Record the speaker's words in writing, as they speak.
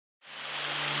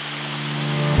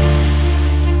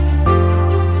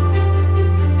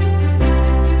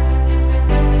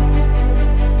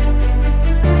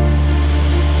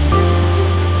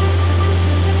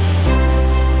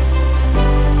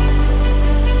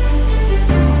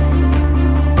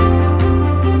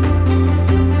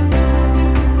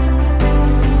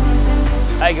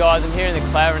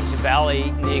Clarence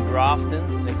Valley near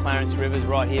Grafton. The Clarence River's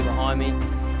right here behind me.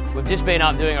 We've just been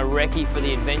up doing a recce for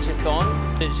the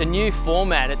Adventurethon. It's a new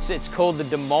format, it's called the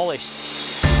DEMOLISH.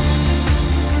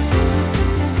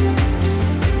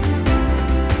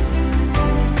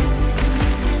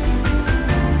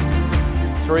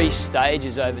 Three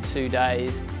stages over 2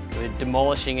 days. We're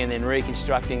demolishing and then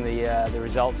reconstructing the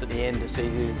results at the end to see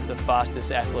who the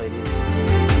fastest athlete is.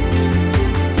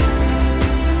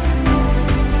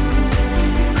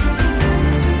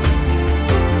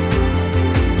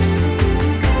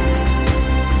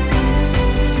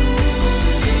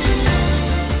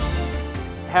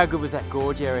 How good was that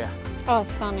gorge area? Oh,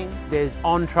 stunning. There's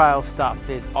on-trail stuff,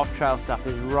 there's off-trail stuff,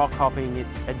 there's rock hopping,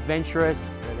 it's adventurous.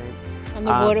 And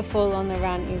the waterfall on the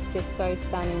run is just so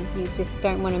stunning. You just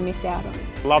don't want to miss out on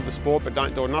it. Love the sport but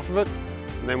don't do enough of it.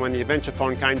 And then when the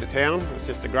Adventurethon came to town, it's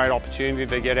just a great opportunity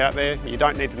to get out there. You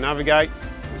don't need to navigate,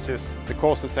 it's just the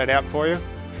course is set out for you.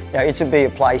 Yeah, it should be a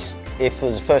place, if it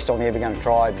was the first time you're ever going to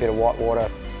try a bit of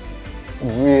whitewater,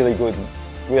 really good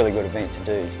event to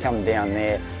do. Come down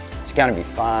there, it's going to be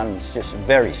fun, it's just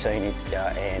very scenic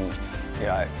and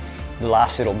the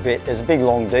last little bit, there's a big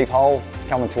long deep hole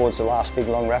coming towards the last big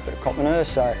long rapid at Copmanhurst,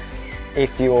 so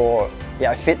if you're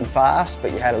fit and fast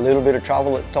but you had a little bit of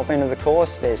trouble at the top end of the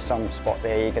course, there's some spot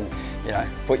there you can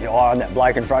put your eye on that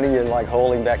bloke in front of you and like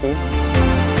haul him back in.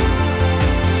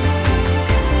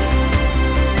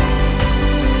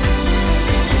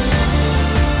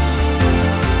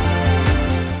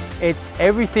 It's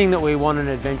everything that we want an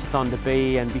Adventurethon to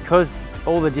be, and because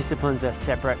all the disciplines are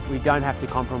separate, we don't have to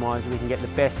compromise, we can get the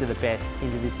best of the best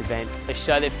into this event.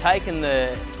 So they've taken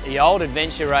the old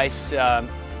adventure race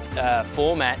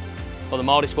format, or the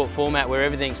multi-sport format where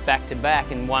everything's back to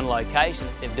back in one location.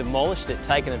 They've demolished it,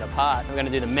 taken it apart. We're going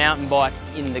to do the mountain bike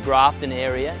in the Grafton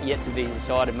area, yet to be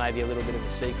decided, maybe a little bit of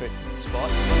a secret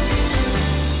spot.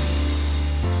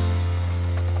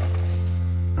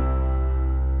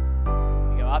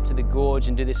 Up to the gorge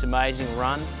and do this amazing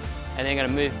run, and then going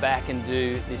to move back and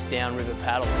do this downriver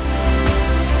paddle.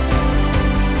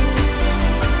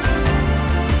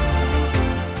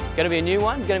 Going to be a new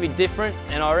one, going to be different,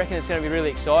 and I reckon it's going to be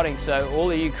really exciting. So all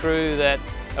of you crew that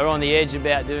are on the edge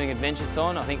about doing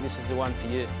Adventurethon, I think this is the one for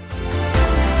you.